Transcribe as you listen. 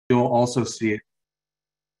You'll also see,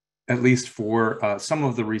 at least for some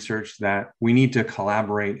of the research, that we need to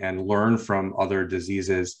collaborate and learn from other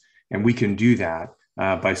diseases. And we can do that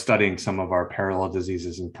by studying some of our parallel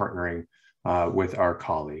diseases and partnering with our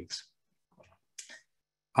colleagues.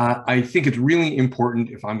 I think it's really important,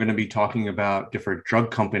 if I'm going to be talking about different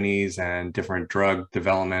drug companies and different drug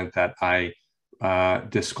development, that I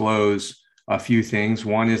disclose a few things.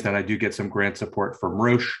 One is that I do get some grant support from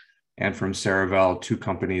Roche and from Cerevel, two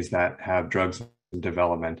companies that have drugs in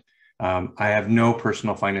development. I have no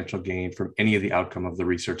personal financial gain from any of the outcome of the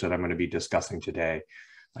research that I'm going to be discussing today.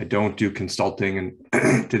 I don't do consulting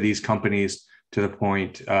to these companies to the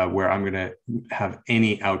point where I'm going to have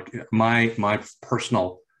any my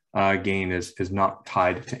personal gain is not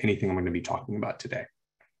tied to anything I'm going to be talking about today.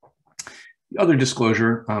 The other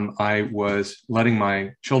disclosure, I was letting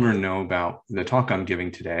my children know about the talk I'm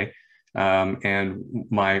giving today. And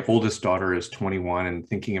my oldest daughter is 21 and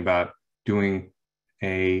thinking about doing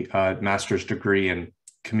a master's degree in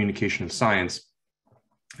communication science.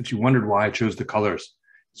 And she wondered why I chose the colors.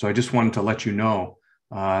 So I just wanted to let you know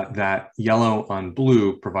that yellow on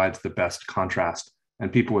blue provides the best contrast,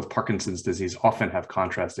 and people with Parkinson's disease often have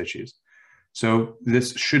contrast issues. So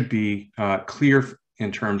this should be clear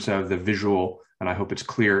in terms of the visual, and I hope it's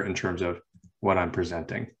clear in terms of what I'm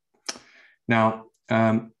presenting. Now,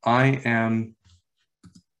 I am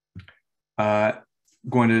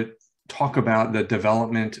going to talk about the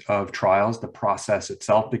development of trials, the process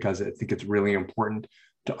itself, because I think it's really important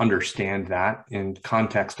to understand that in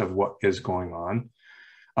context of what is going on.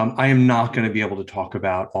 I am not going to be able to talk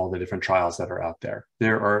about all the different trials that are out there.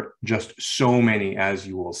 There are just so many, as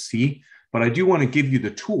you will see, but I do want to give you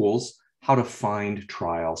the tools how to find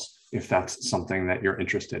trials if that's something that you're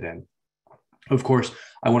interested in. Of course,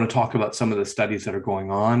 I want to talk about some of the studies that are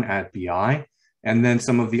going on at BI, and then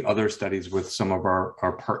some of the other studies with some of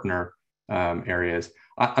our partner areas.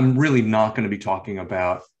 I'm really not going to be talking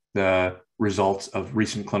about the results of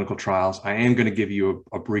recent clinical trials. I am going to give you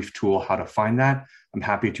a brief tool how to find that. I'm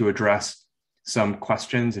happy to address some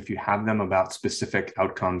questions if you have them about specific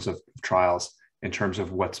outcomes of trials in terms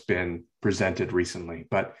of what's been presented recently.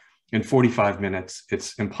 But in 45 minutes,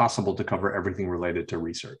 it's impossible to cover everything related to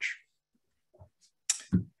research.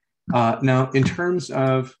 Now, in terms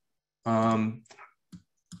of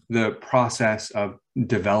the process of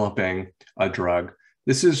developing a drug,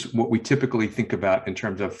 this is what we typically think about in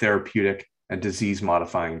terms of therapeutic and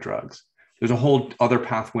disease-modifying drugs. There's a whole other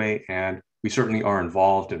pathway, and we certainly are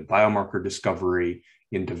involved in biomarker discovery,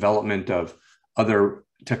 in development of other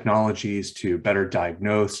technologies to better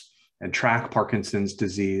diagnose and track Parkinson's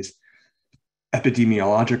disease,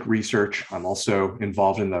 epidemiologic research. I'm also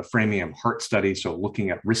involved in the Framingham Heart Study, so looking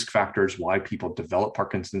at risk factors, why people develop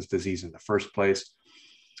Parkinson's disease in the first place.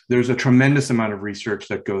 There's a tremendous amount of research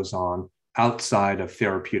that goes on outside of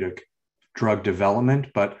therapeutic drug development,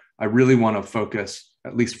 but I really want to focus,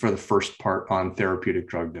 at least for the first part, on therapeutic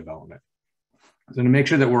drug development. So to make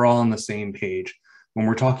sure that we're all on the same page, when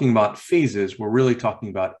we're talking about phases, we're really talking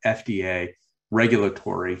about FDA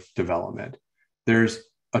regulatory development. There's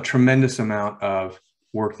a tremendous amount of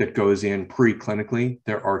work that goes in preclinically.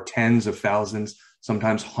 There are tens of thousands,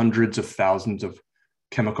 sometimes hundreds of thousands of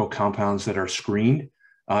chemical compounds that are screened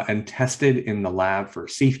and tested in the lab for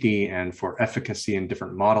safety and for efficacy in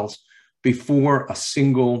different models before a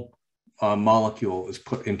single molecule is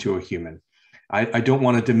put into a human. I don't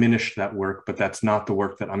want to diminish that work, but that's not the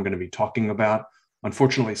work that I'm going to be talking about.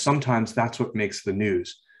 Unfortunately, sometimes that's what makes the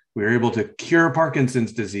news. We are able to cure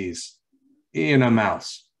Parkinson's disease in a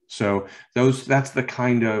mouse. So that's the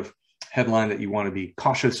kind of headline that you want to be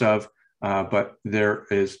cautious of, but there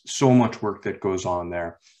is so much work that goes on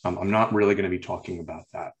there. I'm not really going to be talking about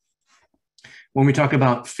that. When we talk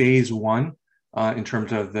about phase one, in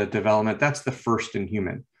terms of the development, that's the first in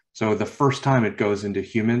human. So the first time it goes into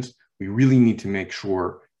humans, we really need to make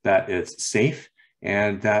sure that it's safe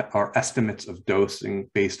and that our estimates of dosing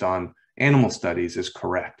based on animal studies is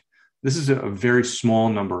correct. This is a very small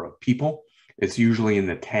number of people. It's usually in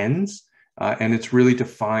the tens, and it's really to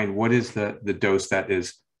find what is the dose that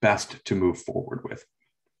is best to move forward with.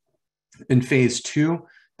 In phase two,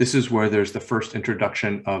 this is where there's the first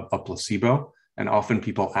introduction of a placebo, and often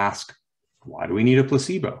people ask, why do we need a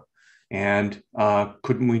placebo? And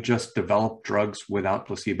couldn't we just develop drugs without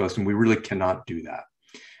placebos? And we really cannot do that.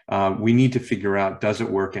 We need to figure out, does it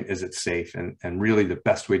work and is it safe? And really the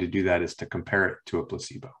best way to do that is to compare it to a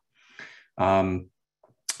placebo.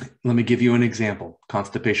 Let me give you an example.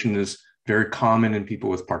 Constipation is very common in people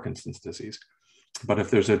with Parkinson's disease. But if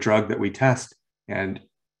there's a drug that we test and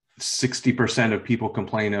 60% of people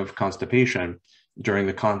complain of constipation during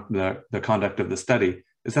the conduct of the study,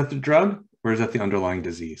 Is that the drug or is that the underlying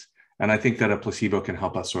disease? And I think that a placebo can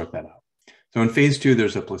help us sort that out. So in phase 2,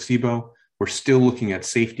 there's a placebo. We're still looking at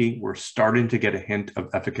safety. We're starting to get a hint of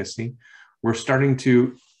efficacy. We're starting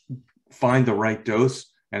to find the right dose.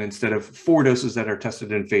 And instead of 4 doses that are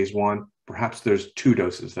tested in phase 1, perhaps there's 2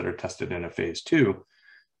 doses that are tested in a phase 2.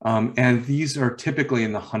 And these are typically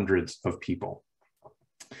in the hundreds of people.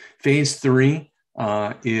 Phase 3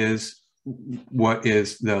 is what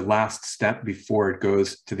is the last step before it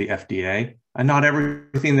goes to the FDA. And not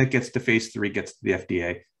everything that gets to phase 3 gets to the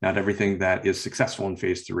FDA, not everything that is successful in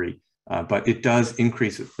phase 3, but it does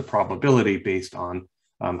increase the probability based on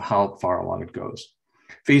how far along it goes.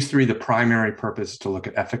 Phase 3, the primary purpose is to look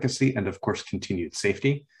at efficacy and, of course, continued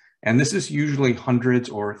safety. And this is usually hundreds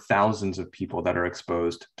or thousands of people that are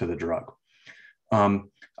exposed to the drug.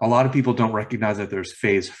 A lot of people don't recognize that there's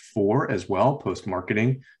phase 4 as well,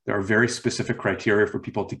 post-marketing. There are very specific criteria for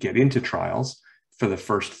people to get into trials for the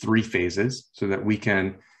first 3 phases so that we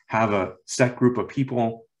can have a set group of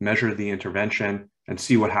people, measure the intervention, and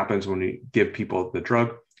see what happens when we give people the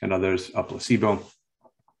drug and others a placebo.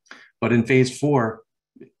 But in phase 4,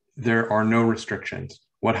 there are no restrictions.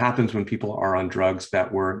 What happens when people are on drugs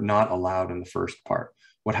that were not allowed in the first part?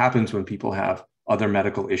 What happens when people have other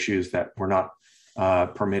medical issues that were not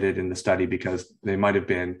permitted in the study because they might have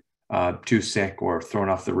been too sick or thrown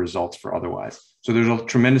off the results for otherwise? So there's a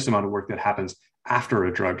tremendous amount of work that happens after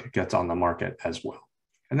a drug gets on the market as well.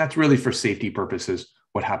 And that's really for safety purposes,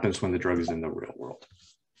 what happens when the drug is in the real world.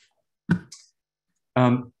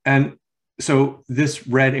 And so this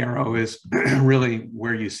red arrow is really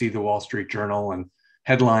where you see the Wall Street Journal and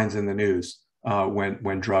headlines in the news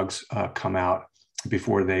when drugs come out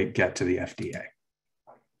before they get to the FDA.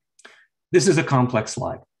 This is a complex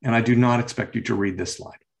slide, and I do not expect you to read this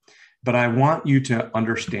slide, but I want you to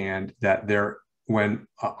understand that when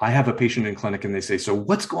I have a patient in clinic and they say, so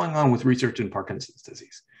what's going on with research in Parkinson's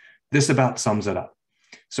disease? This about sums it up.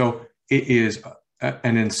 So it is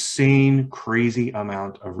an insane, crazy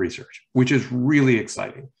amount of research, which is really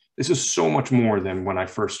exciting. This is so much more than when I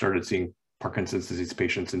first started seeing Parkinson's disease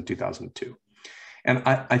patients in 2002. And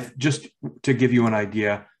I just to give you an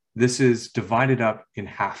idea, this is divided up in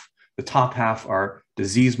half. The top half are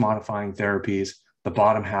disease-modifying therapies. The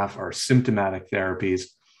bottom half are symptomatic therapies.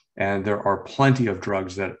 And there are plenty of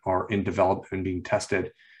drugs that are in development and being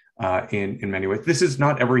tested in many ways. This is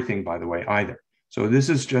not everything, by the way, either. So this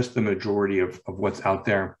is just the majority of what's out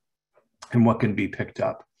there and what can be picked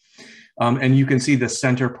up. And you can see the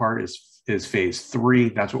center part is phase 3.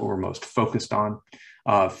 That's what we're most focused on.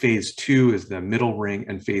 Phase 2 is the middle ring,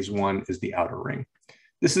 and phase 1 is the outer ring.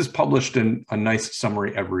 This is published in a nice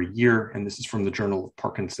summary every year, and this is from the Journal of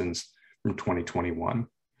Parkinson's from 2021.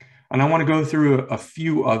 And I want to go through a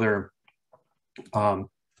few other of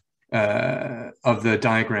the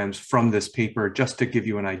diagrams from this paper just to give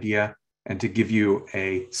you an idea and to give you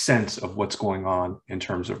a sense of what's going on in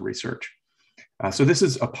terms of research. So this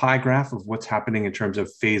is a pie graph of what's happening in terms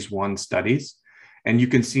of phase 1 studies. And you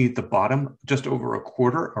can see at the bottom, just over a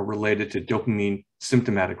quarter are related to dopamine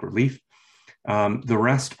symptomatic relief. The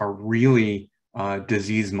rest are really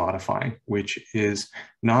disease modifying, which is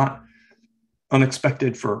not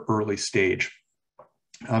unexpected for early stage.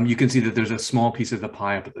 You can see that there's a small piece of the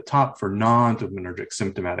pie up at the top for non-dopaminergic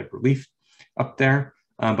symptomatic relief up there,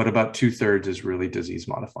 but about 2/3 is really disease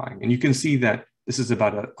modifying. And you can see that this is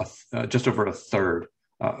about just over a third,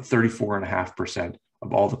 34.5%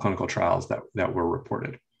 of all the clinical trials that were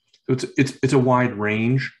reported. So it's a wide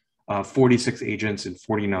range, 46 agents in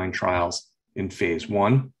 49 trials in phase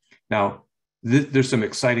 1. Now, there's some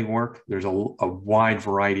exciting work. There's a wide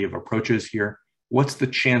variety of approaches here. What's the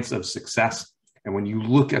chance of success? And when you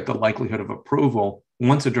look at the likelihood of approval,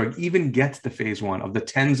 once a drug even gets to phase 1 of the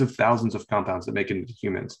tens of thousands of compounds that make it into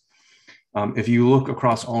humans, if you look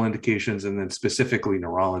across all indications and then specifically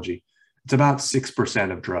neurology, it's about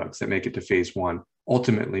 6% of drugs that make it to phase 1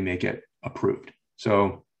 ultimately make it approved.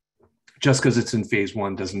 So just because it's in phase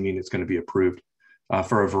 1 doesn't mean it's going to be approved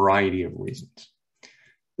for a variety of reasons.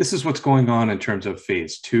 This is what's going on in terms of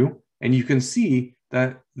phase 2. And you can see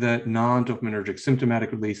that the non-dopaminergic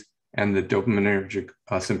symptomatic relief and the dopaminergic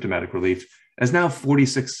symptomatic relief is now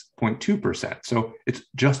 46.2%. So it's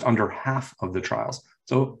just under half of the trials.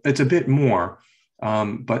 So it's a bit more,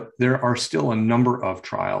 but there are still a number of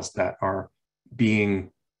trials that are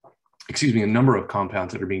being, a number of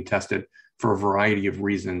compounds that are being tested for a variety of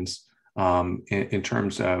reasons in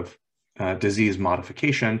terms of disease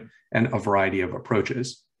modification and a variety of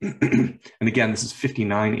approaches. And again, this is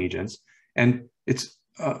 59 agents, and it's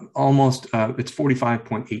it's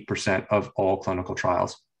 45.8% of all clinical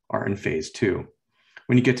trials are in phase 2.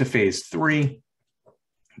 When you get to phase 3,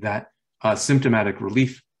 that symptomatic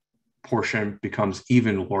relief portion becomes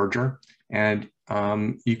even larger. And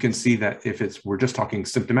you can see that if we're just talking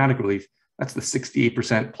symptomatic relief, that's the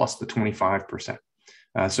 68% plus the 25%.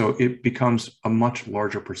 So it becomes a much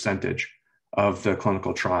larger percentage of the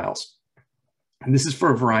clinical trials. And this is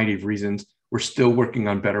for a variety of reasons. We're still working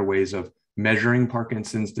on better ways of measuring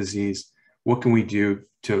Parkinson's disease. What can we do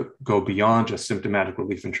to go beyond just symptomatic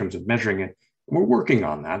relief in terms of measuring it? We're working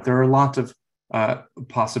on that. There are lots of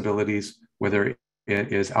possibilities, whether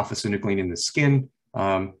it is alpha-synuclein in the skin,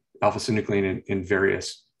 alpha-synuclein in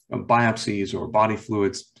various biopsies or body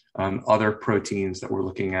fluids, other proteins that we're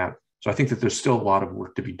looking at. So I think that there's still a lot of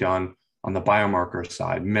work to be done on the biomarker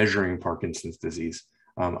side, measuring Parkinson's disease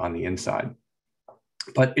on the inside.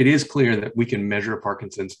 But it is clear that we can measure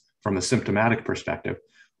Parkinson's from a symptomatic perspective,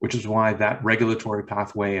 which is why that regulatory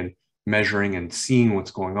pathway and measuring and seeing what's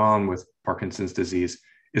going on with Parkinson's disease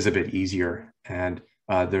is a bit easier. And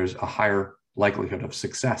there's a higher likelihood of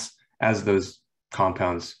success as those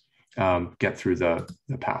compounds get through the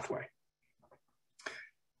pathway.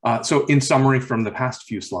 So in summary from the past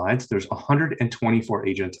few slides, there's 124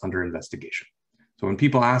 agents under investigation. So when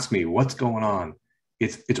people ask me what's going on,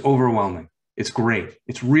 it's overwhelming. It's great.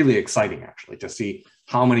 It's really exciting, actually, to see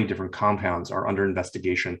how many different compounds are under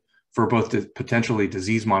investigation for both the potentially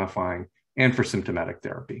disease-modifying and for symptomatic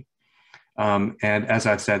therapy. And as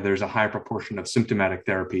I've said, there's a higher proportion of symptomatic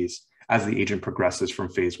therapies as the agent progresses from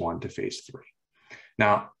phase 1 to phase 3.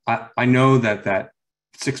 Now, I know that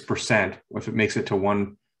 6%, if it makes it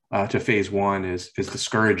to phase 1, is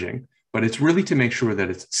discouraging, but it's really to make sure that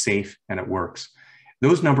it's safe and it works.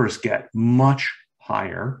 Those numbers get much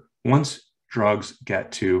higher once drugs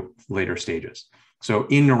get to later stages. So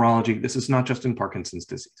in neurology, this is not just in Parkinson's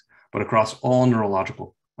disease, but across all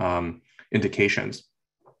neurological indications.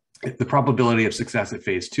 The probability of success at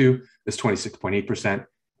phase 2 is 26.8%,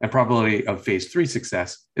 and probability of phase 3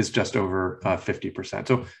 success is just over 50%.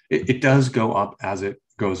 So it does go up as it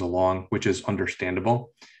goes along, which is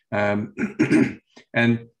understandable. And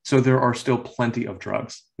so there are still plenty of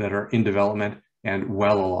drugs that are in development and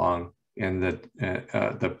well along in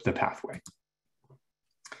the pathway.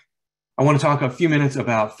 I want to talk a few minutes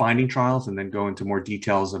about finding trials and then go into more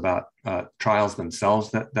details about trials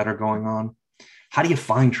themselves that are going on. How do you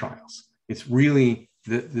find trials? It's really,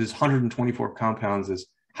 there's 124 compounds.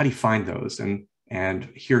 How do you find those and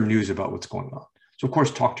hear news about what's going on? So of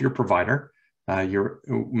course, talk to your provider.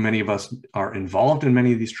 Many of us are involved in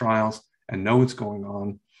many of these trials and know what's going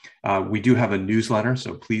on. We do have a newsletter,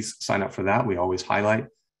 so please sign up for that. We always highlight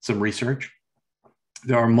some research.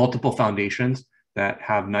 There are multiple foundations that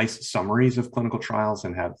have nice summaries of clinical trials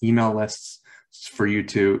and have email lists for you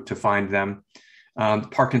to find them. The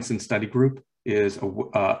Parkinson Study Group is a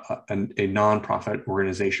nonprofit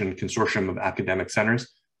organization, consortium of academic centers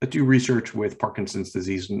that do research with Parkinson's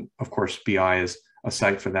disease. And of course, BI is a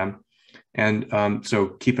site for them. And so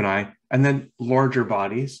keep an eye. And then larger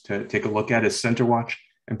bodies to take a look at is CenterWatch.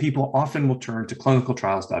 And people often will turn to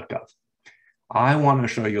clinicaltrials.gov. I want to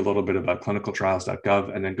show you a little bit about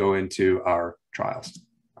clinicaltrials.gov and then go into our trials.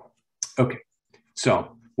 Okay,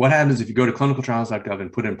 so what happens if you go to clinicaltrials.gov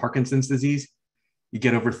and put in Parkinson's disease? You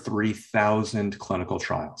get over 3,000 clinical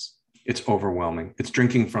trials. It's overwhelming. It's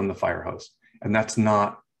drinking from the fire hose, and it's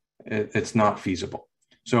not feasible.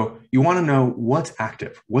 So you want to know what's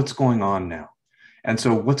active, what's going on now. And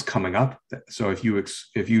so what's coming up? So if you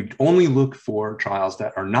only look for trials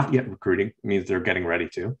that are not yet recruiting, it means they're getting ready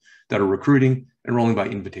to, that are recruiting, enrolling by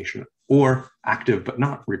invitation, or active but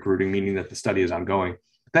not recruiting, meaning that the study is ongoing,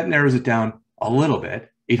 that narrows it down a little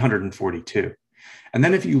bit, 842. And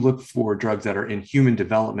then if you look for drugs that are in human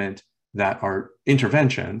development that are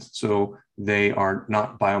interventions, so they are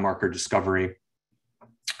not biomarker discovery,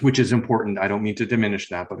 which is important. I don't mean to diminish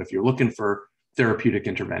that, but if you're looking for therapeutic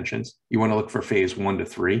interventions, you want to look for phase 1 to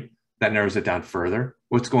 3. That narrows it down further.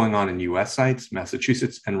 What's going on in US sites,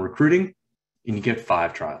 Massachusetts, and recruiting, and you get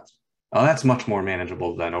 5 trials. Now that's much more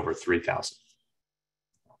manageable than over 3,000.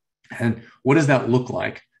 And what does that look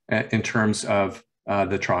like in terms of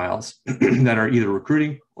the trials that are either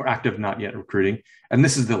recruiting or active, not yet recruiting? And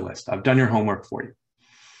this is the list. I've done your homework for you.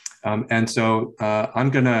 And so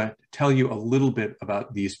I'm going to tell you a little bit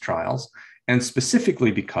about these trials, and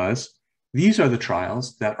specifically because these are the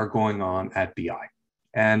trials that are going on at BI.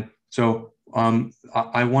 And so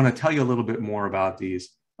I want to tell you a little bit more about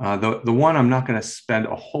these. The one I'm not going to spend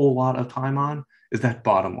a whole lot of time on is that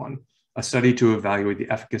bottom one, a study to evaluate the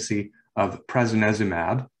efficacy of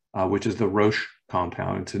prasinezumab, which is the Roche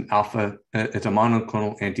compound. It's a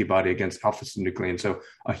monoclonal antibody against alpha-synuclein, so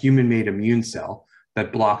a human-made immune cell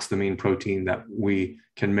that blocks the main protein that we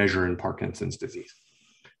can measure in Parkinson's disease.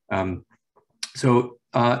 That's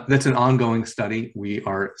an ongoing study. We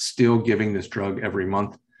are still giving this drug every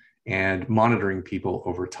month and monitoring people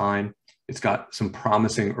over time. It's got some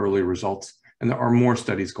promising early results, and there are more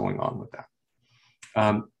studies going on with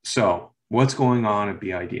that. So what's going on at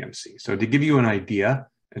BIDMC? So to give you an idea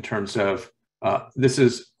in terms of, this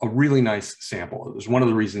is a really nice sample. It was one of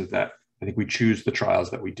the reasons that I think we choose the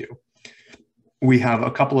trials that we do. We have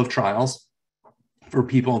a couple of trials for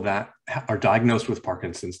people that are diagnosed with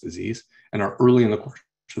Parkinson's disease and are early in the course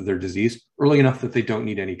of their disease, early enough that they don't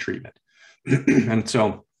need any treatment. And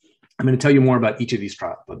so I'm going to tell you more about each of these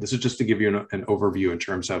trials, but this is just to give you an overview in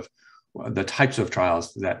terms of the types of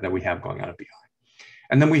trials that we have going on at BI.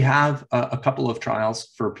 And then we have a couple of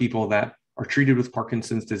trials for people that are treated with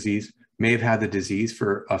Parkinson's disease, may have had the disease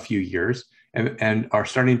for a few years, and are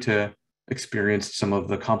starting to experience some of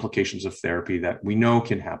the complications of therapy that we know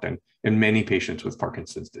can happen in many patients with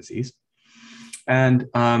Parkinson's disease. And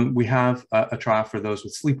we have a trial for those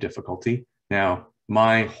with sleep difficulty. Now,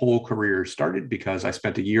 my whole career started because I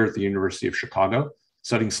spent a year at the University of Chicago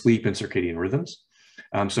studying sleep and circadian rhythms.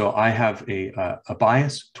 So I have a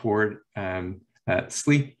bias toward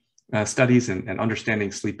sleep studies and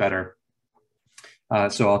understanding sleep better.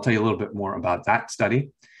 So I'll tell you a little bit more about that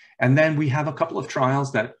study. And then we have a couple of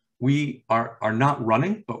trials that we are not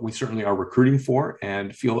running, but we certainly are recruiting for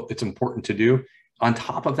and feel it's important to do. On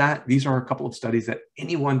top of that, these are a couple of studies that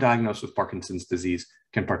anyone diagnosed with Parkinson's disease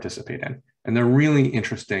can participate in. And they're really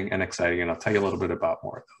interesting and exciting, and I'll tell you a little bit about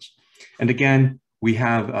more of those. And again, we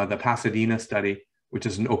have the Pasadena study, which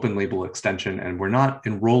is an open label extension, and we're not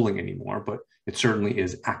enrolling anymore, but it certainly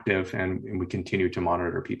is active, and we continue to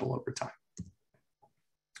monitor people over time.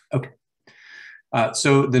 Okay.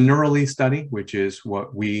 So the Neurologist study, which is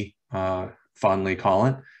what we fondly call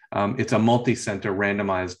it, it's a multi-center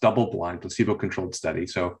randomized double-blind placebo-controlled study.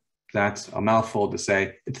 So that's a mouthful to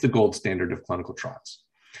say it's the gold standard of clinical trials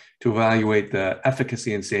to evaluate the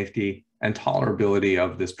efficacy and safety and tolerability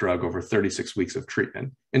of this drug over 36 weeks of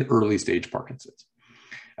treatment in early stage Parkinson's.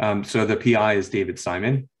 So the PI is David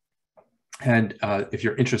Simon. And if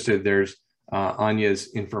you're interested, there's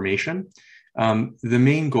Anya's information. The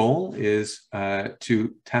main goal is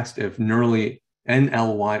to test if NLY-01,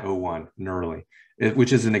 Neurally,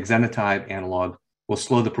 which is an exenatide analog, will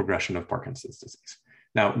slow the progression of Parkinson's disease.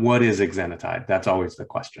 Now, what is exenatide? That's always the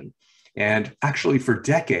question. And actually, for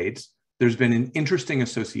decades, there's been an interesting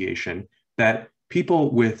association that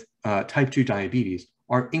people with type 2 diabetes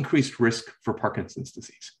are increased risk for Parkinson's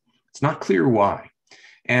disease. It's not clear why.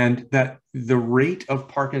 And that the rate of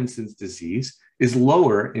Parkinson's disease is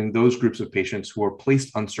lower in those groups of patients who are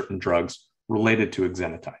placed on certain drugs related to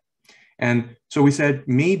exenatide. And so we said,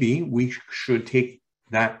 maybe we should take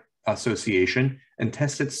that association and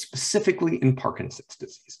test it specifically in Parkinson's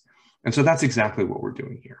disease. And so that's exactly what we're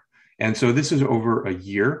doing here. And so this is over a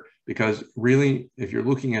year, because really, if you're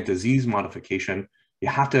looking at disease modification, you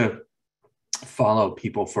have to follow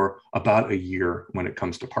people for about a year when it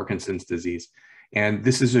comes to Parkinson's disease. And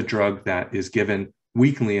this is a drug that is given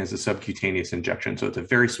weekly as a subcutaneous injection. So it's a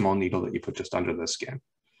very small needle that you put just under the skin.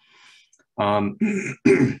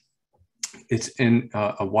 It's in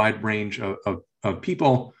a wide range of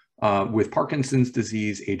people with Parkinson's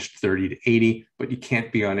disease, aged 30 to 80, but you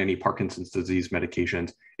can't be on any Parkinson's disease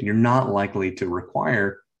medications, and you're not likely to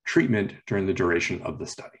require treatment during the duration of the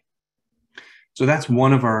study. So that's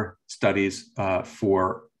one of our studies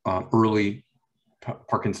for early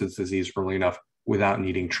Parkinson's disease, early enough without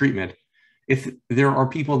needing treatment. If there are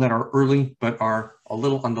people that are early but are a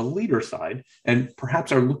little on the later side and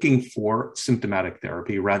perhaps are looking for symptomatic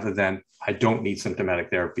therapy rather than I don't need symptomatic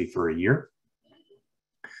therapy for a year,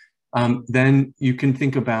 then you can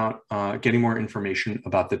think about getting more information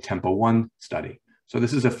about the Tempo-1 study. So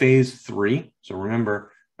this is a phase 3. So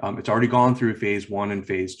remember, it's already gone through phase 1 and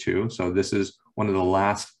phase 2. So this is one of the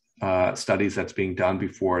last studies that's being done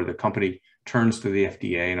before the company turns to the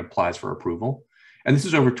FDA and applies for approval. And this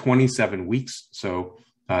is over 27 weeks, so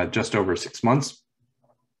just over 6 months,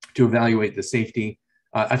 to evaluate the safety,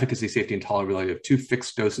 efficacy, safety, and tolerability of 2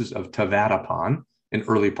 fixed doses of tavapadon in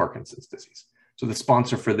early Parkinson's disease. So the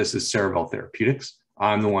sponsor for this is Cerevel Therapeutics.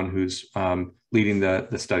 I'm the one who's leading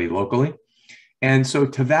the study locally. And so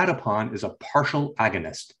tavapadon is a partial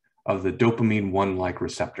agonist of the dopamine 1-like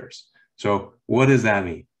receptors. So what does that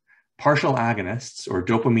mean? Partial agonists or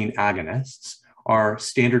dopamine agonists are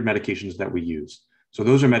standard medications that we use. So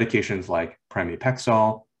those are medications like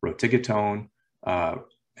pramipexole, rotigotone,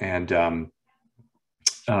 and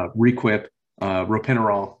Requip,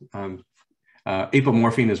 ropinirole.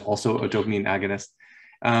 Apomorphine is also a dopamine agonist.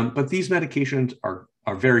 But these medications are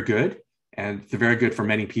very good. and they're very good for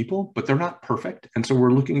many people, but they're not perfect. And so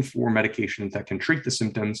we're looking for medications that can treat the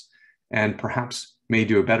symptoms and perhaps may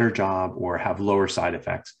do a better job or have lower side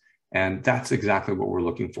effects. And that's exactly what we're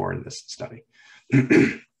looking for in this study.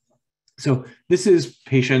 So this is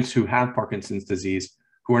patients who have Parkinson's disease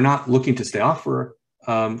who are not looking to stay off for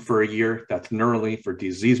a year. That's neurally for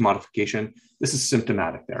disease modification. This is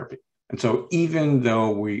symptomatic therapy. And so even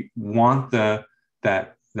though we want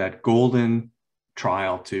that golden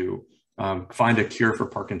trial to find a cure for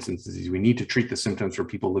Parkinson's disease, we need to treat the symptoms for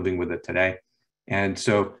people living with it today. And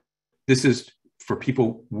so this is for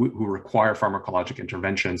people who require pharmacologic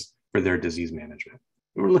interventions for their disease management.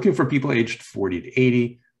 We're looking for people aged 40 to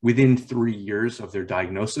 80 within 3 years of their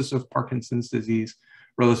diagnosis of Parkinson's disease,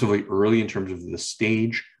 relatively early in terms of the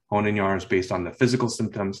stage. Hoehn Yahr is based on the physical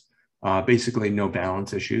symptoms, basically no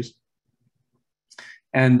balance issues.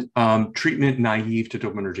 And treatment naive to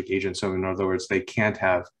dopaminergic agents. So in other words, they can't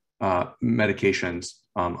have medications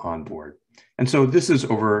on board. And so this is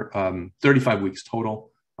over 35 weeks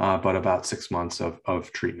total, but about 6 months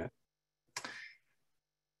of treatment.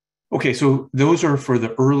 Okay, so those are for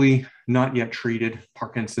the early, not yet treated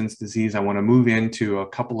Parkinson's disease. I want to move into a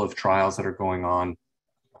couple of trials that are going on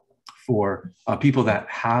for people that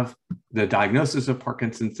have the diagnosis of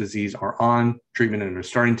Parkinson's disease, are on treatment, and are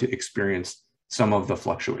starting to experience some of the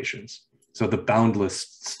fluctuations. So the Boundless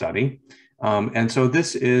study. And so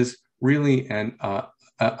this is really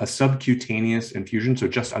a subcutaneous infusion, so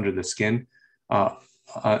just under the skin,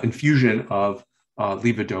 infusion of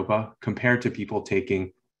levodopa compared to people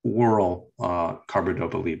taking oral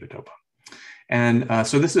carbidopa levodopa. And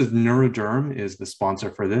so this is Neuroderm is the sponsor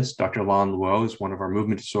for this. Dr. Lan Luo is one of our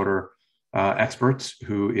movement disorder experts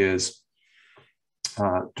who is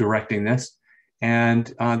directing this.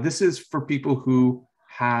 And this is for people who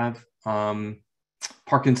have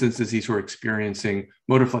Parkinson's disease, who are experiencing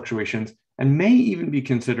motor fluctuations and may even be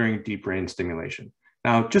considering deep brain stimulation.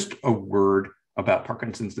 Now, just a word about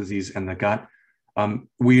Parkinson's disease and the gut.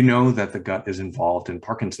 We know that the gut is involved in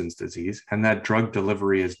Parkinson's disease and that drug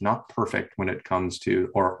delivery is not perfect when it comes to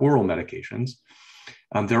oral medications.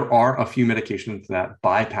 There are a few medications that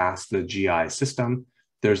bypass the GI system.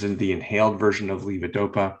 There's the inhaled version of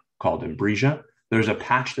levodopa called Inbrija. There's a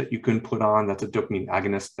patch that you can put on that's a dopamine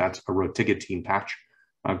agonist. That's a rotigotine patch.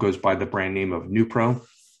 Goes by the brand name of Nupro.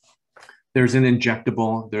 There's an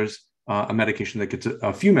injectable. There's a medication that gets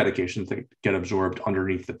a few medications that get absorbed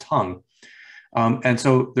underneath the tongue. And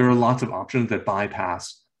so there are lots of options that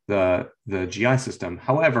bypass the GI system.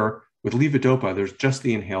 However, with levodopa, there's just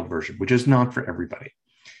the inhaled version, which is not for everybody.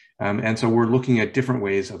 And so we're looking at different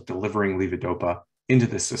ways of delivering levodopa into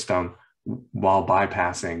the system while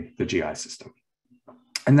bypassing the GI system.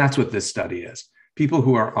 And that's what this study is. People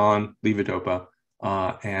who are on levodopa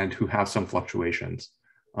and who have some fluctuations.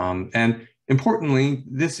 And importantly,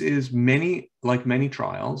 this is like many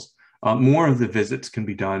trials, more of the visits can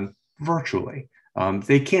be done virtually.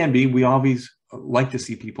 They can be. We always like to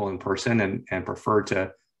see people in person and prefer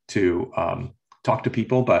to talk to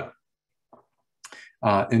people, but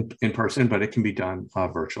in person, but it can be done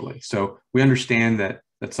virtually. So we understand that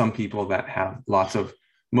some people that have lots of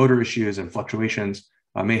motor issues and fluctuations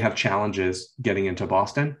may have challenges getting into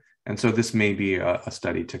Boston. And so this may be a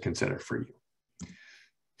study to consider for you.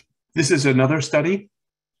 This is another study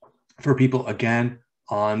for people, again,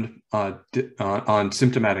 on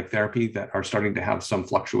symptomatic therapy that are starting to have some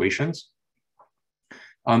fluctuations.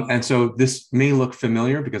 And so this may look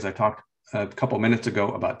familiar because I talked a couple minutes ago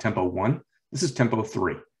about Tempo 1. This is Tempo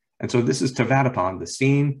 3. And so this is tavapadon, the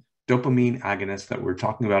same dopamine agonist that we're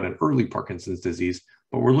talking about in early Parkinson's disease,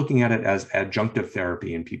 but we're looking at it as adjunctive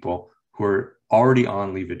therapy in people who are already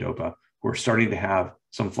on levodopa, who are starting to have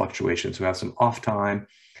some fluctuations, who have some off time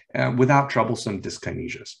without troublesome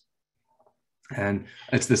dyskinesias. And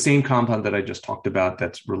it's the same compound that I just talked about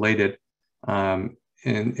that's related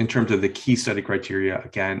in terms of the key study criteria,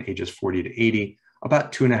 again, ages 40 to 80,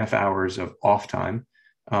 about 2.5 hours of off time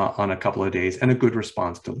on a couple of days and a good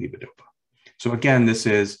response to levodopa. So again, this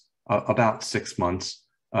is about 6 months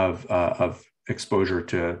of exposure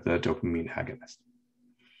to the dopamine agonist.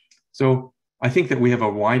 So I think that we have a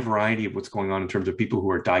wide variety of what's going on in terms of people who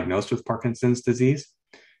are diagnosed with Parkinson's disease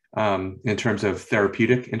in terms of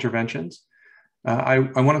therapeutic interventions. I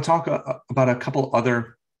want to talk about a couple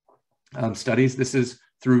other studies. This is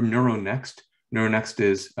through NeuroNext. NeuroNext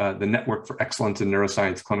is the Network for Excellence in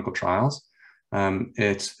Neuroscience Clinical Trials.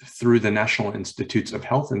 It's through the National Institutes of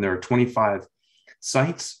Health, and there are 25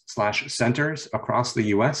 sites/centers across the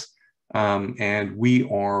US. And we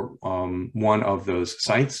are one of those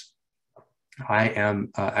sites. I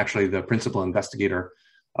am actually the principal investigator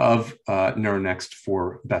of Neuronext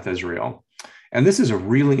for Beth Israel. And this is a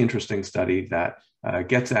really interesting study that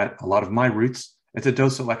gets at a lot of my roots. It's a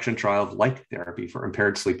dose selection trial of light therapy for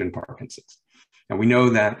impaired sleep in Parkinson's. And we know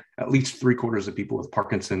that at least 3/4 of people with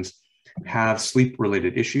Parkinson's have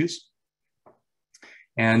sleep-related issues.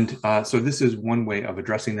 And so this is one way of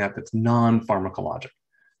addressing that that's non-pharmacologic.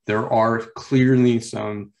 There are clearly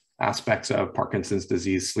some aspects of Parkinson's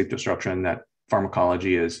disease sleep disruption that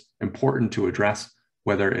pharmacology is important to address,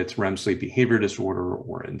 whether it's REM sleep behavior disorder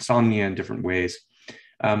or insomnia in different ways.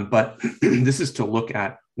 But this is to look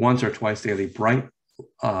at once or twice daily bright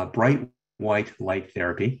white light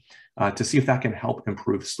therapy to see if that can help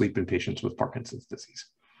improve sleep in patients with Parkinson's disease.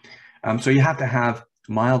 So you have to have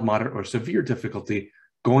mild, moderate, or severe difficulty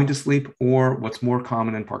going to sleep, or what's more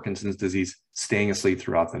common in Parkinson's disease, staying asleep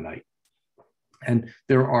throughout the night. And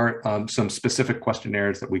there are some specific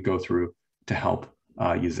questionnaires that we go through to help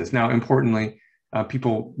use this. Now, importantly,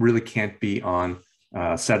 people really can't be on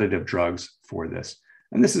sedative drugs for this.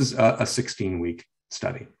 And this is a 16-week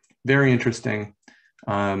study. Very interesting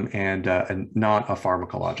and not a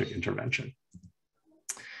pharmacologic intervention.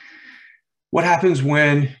 What happens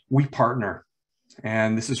when we partner?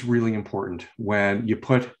 And this is really important. When you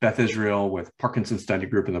put Beth Israel with Parkinson's Study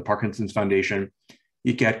Group and the Parkinson's Foundation,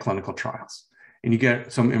 you get clinical trials. And you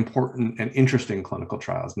get some important and interesting clinical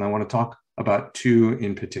trials. And I want to talk about two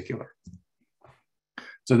in particular.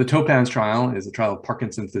 So the TOPAZ trial is a trial of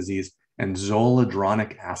Parkinson's disease and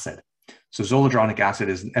zoledronic acid. So zoledronic acid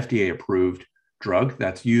is an FDA-approved drug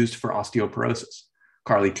that's used for osteoporosis.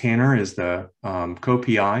 Carly Tanner is the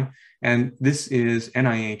co-PI, and this is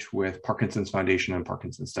NIH with Parkinson's Foundation and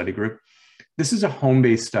Parkinson's Study Group. This is a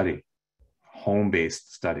home-based study,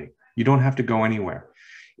 You don't have to go anywhere.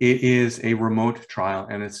 It is a remote trial,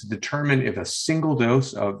 and it's determined if a single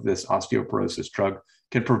dose of this osteoporosis drug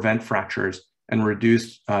can prevent fractures and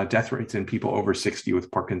reduce death rates in people over 60 with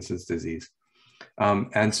Parkinson's disease.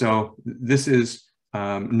 And so this is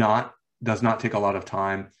does not take a lot of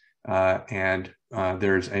time, and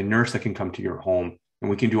there's a nurse that can come to your home, and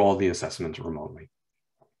we can do all the assessments remotely.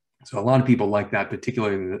 So a lot of people like that,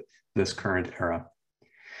 particularly in this current era.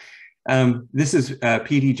 This is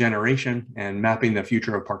PD generation and mapping the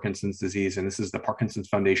future of Parkinson's disease. And this is the Parkinson's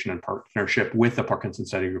Foundation in partnership with the Parkinson's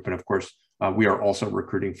Study Group. And of course, we are also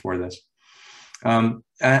recruiting for this.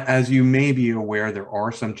 As you may be aware, there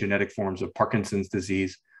are some genetic forms of Parkinson's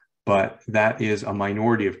disease, but that is a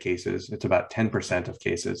minority of cases. It's about 10% of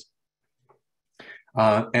cases.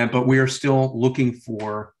 But we are still looking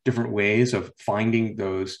for different ways of finding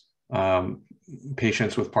those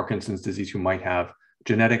patients with Parkinson's disease who might have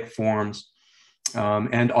genetic forms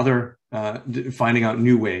and other, finding out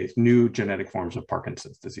new ways, new genetic forms of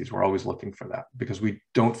Parkinson's disease. We're always looking for that because we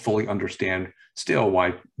don't fully understand still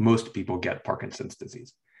why most people get Parkinson's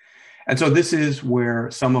disease. And so this is where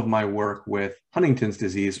some of my work with Huntington's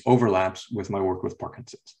disease overlaps with my work with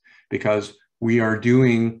Parkinson's, because we are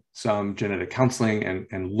doing some genetic counseling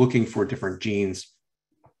and looking for different genes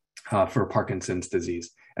for Parkinson's disease.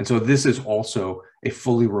 And so this is also a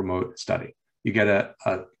fully remote study. You get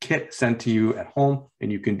a kit sent to you at home,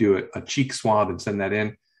 and you can do a cheek swab and send that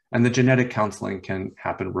in. And the genetic counseling can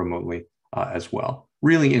happen remotely as well.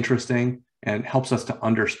 Really interesting and helps us to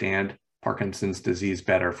understand Parkinson's disease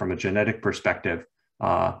better from a genetic perspective,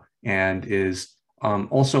 and is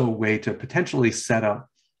also a way to potentially set up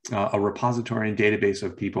a repository and database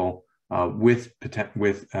of people with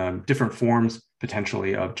different forms,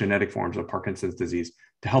 potentially of genetic forms of Parkinson's disease,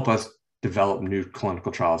 to help us develop new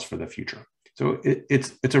clinical trials for the future. So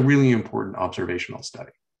it's a really important observational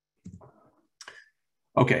study.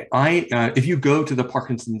 Okay, if you go to the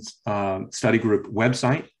Parkinson's Study Group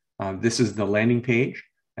website, this is the landing page,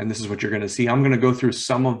 and this is what you're going to see. I'm going to go through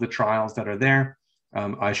some of the trials that are there.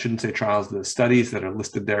 I shouldn't say trials, the studies that are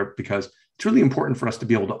listed there, because it's really important for us to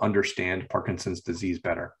be able to understand Parkinson's disease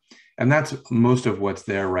better. And that's most of what's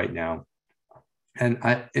there right now. And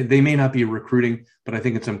they may not be recruiting, but I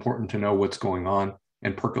think it's important to know what's going on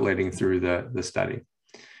and percolating through the study.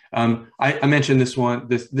 I mentioned this one.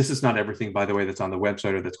 This is not everything, by the way, that's on the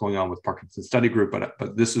website or that's going on with Parkinson's Study Group,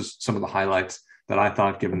 but this is some of the highlights that I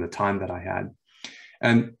thought, given the time that I had.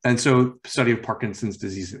 And so study of Parkinson's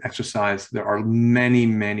disease and exercise, there are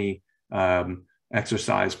many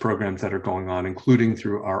exercise programs that are going on, including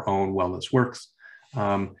through our own Wellness Works.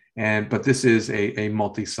 But this is a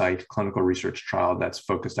multi-site clinical research trial that's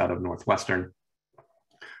focused out of Northwestern,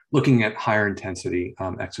 looking at higher intensity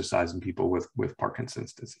exercise in people with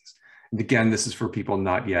Parkinson's disease. And again, this is for people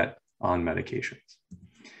not yet on medications.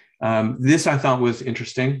 This I thought was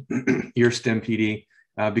interesting, ear stim PD,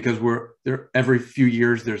 because every few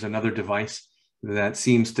years there's another device that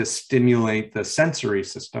seems to stimulate the sensory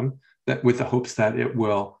system, that with the hopes that it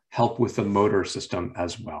will help with the motor system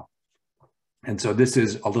as well. And so this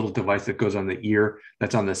is a little device that goes on the ear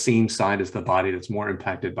that's on the same side as the body that's more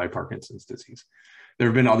impacted by Parkinson's disease. There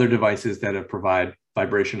have been other devices that have provide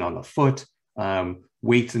vibration on the foot,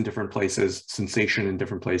 weights in different places, sensation in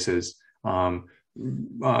different places,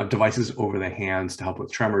 devices over the hands to help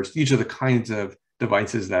with tremors. These are the kinds of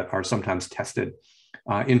devices that are sometimes tested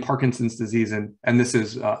in Parkinson's disease. And this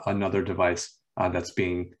is another device that's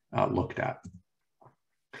being looked at.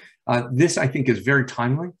 This, I think, is very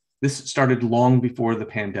timely. This started long before the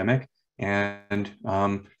pandemic. And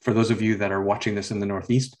for those of you that are watching this in the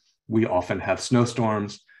Northeast, we often have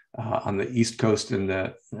snowstorms on the East Coast in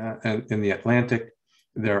the Atlantic.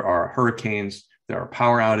 There are hurricanes, there are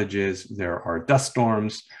power outages, there are dust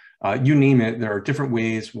storms, you name it. There are different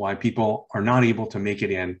ways why people are not able to make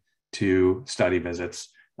it in to study visits.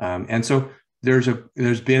 And so there's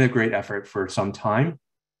been a great effort for some time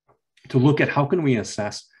to look at how can we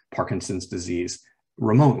assess Parkinson's disease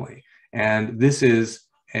remotely. And this is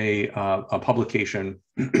a publication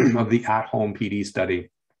of the at-home PD study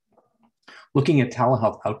looking at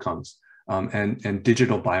telehealth outcomes and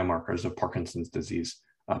digital biomarkers of Parkinson's disease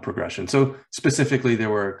progression. So specifically, there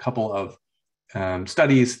were a couple of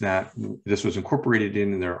studies that this was incorporated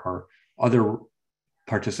in, and there are other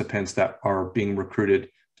participants that are being recruited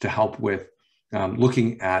to help with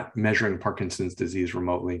looking at measuring Parkinson's disease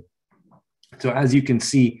remotely. So as you can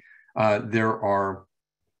see, there are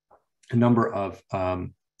a number of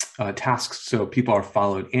tasks. So people are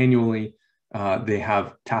followed annually. They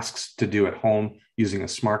have tasks to do at home using a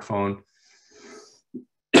smartphone.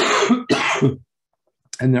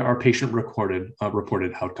 And there are patient reported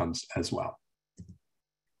outcomes as well.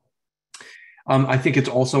 I think it's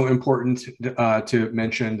also important to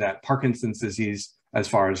mention that Parkinson's disease, as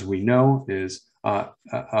far as we know, is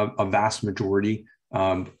a vast majority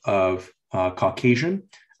of Caucasian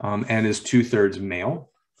and is 2/3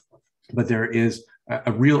 male. But there is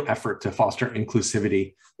a real effort to foster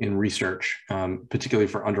inclusivity in research, particularly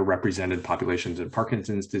for underrepresented populations in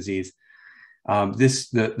Parkinson's disease.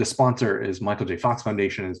 The sponsor is Michael J. Fox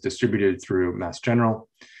Foundation, and is distributed through Mass General.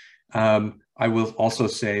 I will also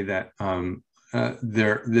say that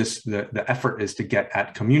the effort is to get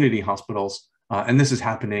at community hospitals, and this is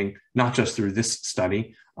happening not just through this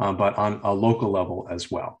study, but on a local level as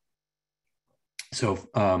well. So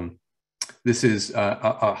this is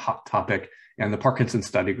a hot topic, and the Parkinson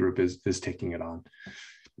Study Group is taking it on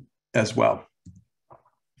as well.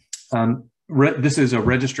 This is a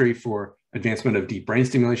registry for advancement of deep brain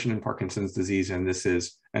stimulation in Parkinson's disease, and this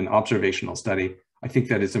is an observational study. I think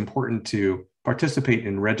that it's important to participate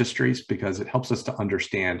in registries because it helps us to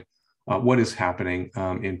understand what is happening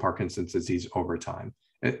in Parkinson's disease over time.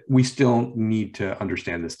 We still need to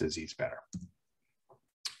understand this disease better.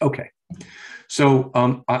 Okay, so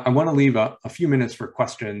I want to leave a few minutes for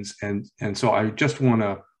questions, and so I just want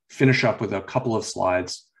to finish up with a couple of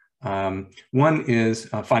slides. One is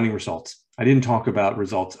finding results. I didn't talk about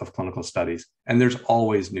results of clinical studies, and there's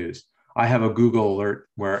always news. I have a Google alert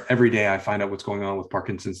where every day I find out what's going on with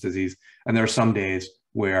Parkinson's disease, and there are some days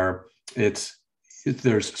where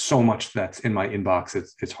there's so much that's in my inbox,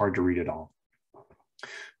 it's hard to read it all.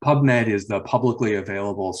 PubMed is the publicly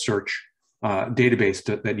available search database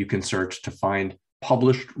that you can search to find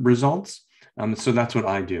published results. So that's what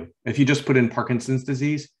I do. If you just put in Parkinson's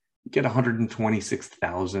disease, you get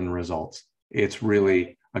 126,000 results. It's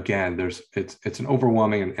really, again, it's an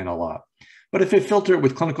overwhelming and a lot. But if they filter it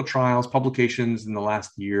with clinical trials, publications in the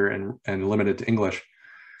last year and limited to English,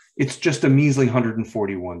 it's just a measly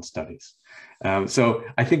 141 studies. So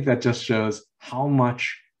I think that just shows how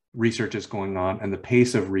much research is going on and the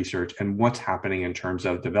pace of research and what's happening in terms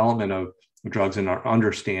of development of drugs and our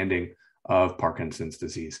understanding of Parkinson's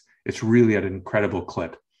disease. It's really at an incredible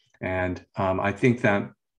clip. And I think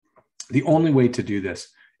that the only way to do this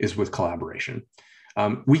is with collaboration.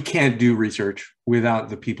 We can't do research without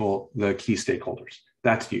the people, the key stakeholders.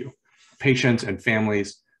 That's you, patients and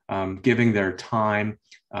families giving their time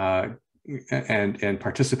and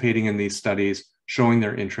participating in these studies, showing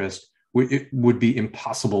their interest. It would be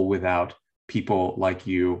impossible without people like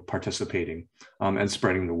you participating and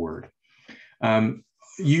spreading the word.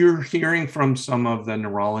 You're hearing from some of the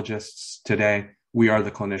neurologists today. We are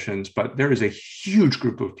the clinicians, but there is a huge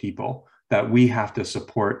group of people that we have to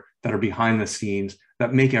support that are behind the scenes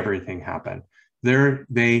that make everything happen.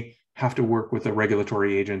 They have to work with the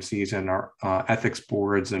regulatory agencies and our ethics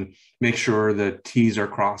boards and make sure the T's are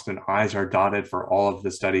crossed and I's are dotted for all of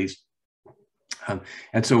the studies.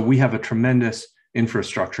 And so we have a tremendous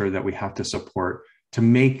infrastructure that we have to support to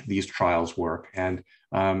make these trials work. And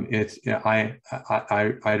I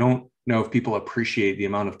don't know if people appreciate the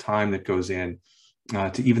amount of time that goes in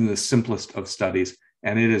to even the simplest of studies.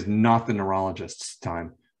 And it is not the neurologist's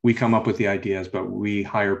time. We come up with the ideas, but we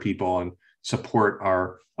hire people and support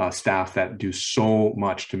our staff that do so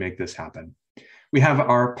much to make this happen. We have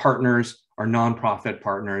our partners, our nonprofit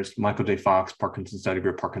partners, Michael J. Fox, Parkinson's Study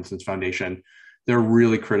Group, Parkinson's Foundation. They're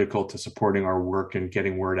really critical to supporting our work and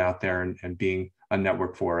getting word out there and being a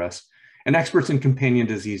network for us. And experts in companion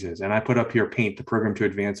diseases. And I put up here PAINT, the Program to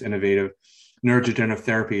Advance Innovative Neurodegenerative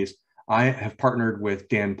Therapies. I have partnered with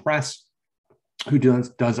Dan Press, who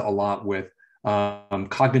does a lot with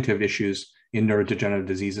cognitive issues in neurodegenerative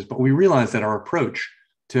diseases. But we realized that our approach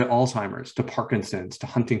to Alzheimer's, to Parkinson's, to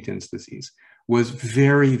Huntington's disease was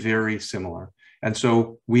very, very similar. And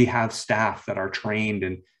so we have staff that are trained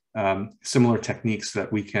in similar techniques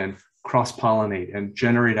that we can cross-pollinate and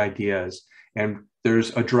generate ideas. And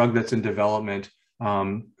there's a drug that's in development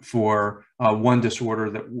for one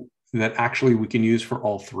disorder that actually we can use for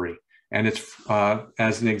all three. And it's,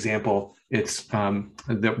 as an example, it's,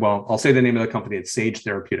 well, I'll say the name of the company, it's Sage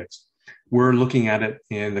Therapeutics. We're looking at it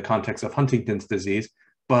in the context of Huntington's disease,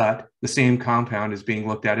 but the same compound is being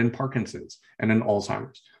looked at in Parkinson's and in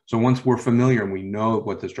Alzheimer's. So once we're familiar and we know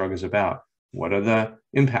what this drug is about, what are the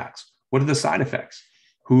impacts? What are the side effects?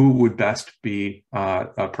 Who would best be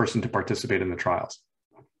a person to participate in the trials?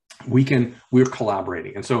 We're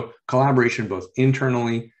collaborating. And so collaboration both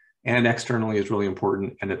internally and externally is really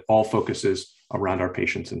important, and it all focuses around our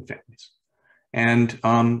patients and families. And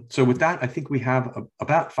so with that, I think we have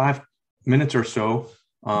about 5 minutes or so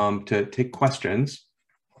to take questions.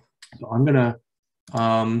 So I'm gonna,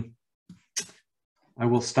 I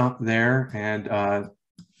will stop there, and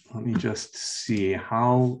let me just see,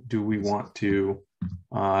 how do we want to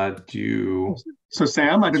do? So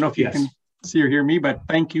Sam, I don't know if you can see or hear me, but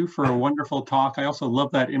thank you for a wonderful talk. I also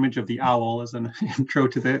love that image of the owl as an intro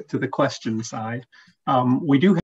to the question side. We do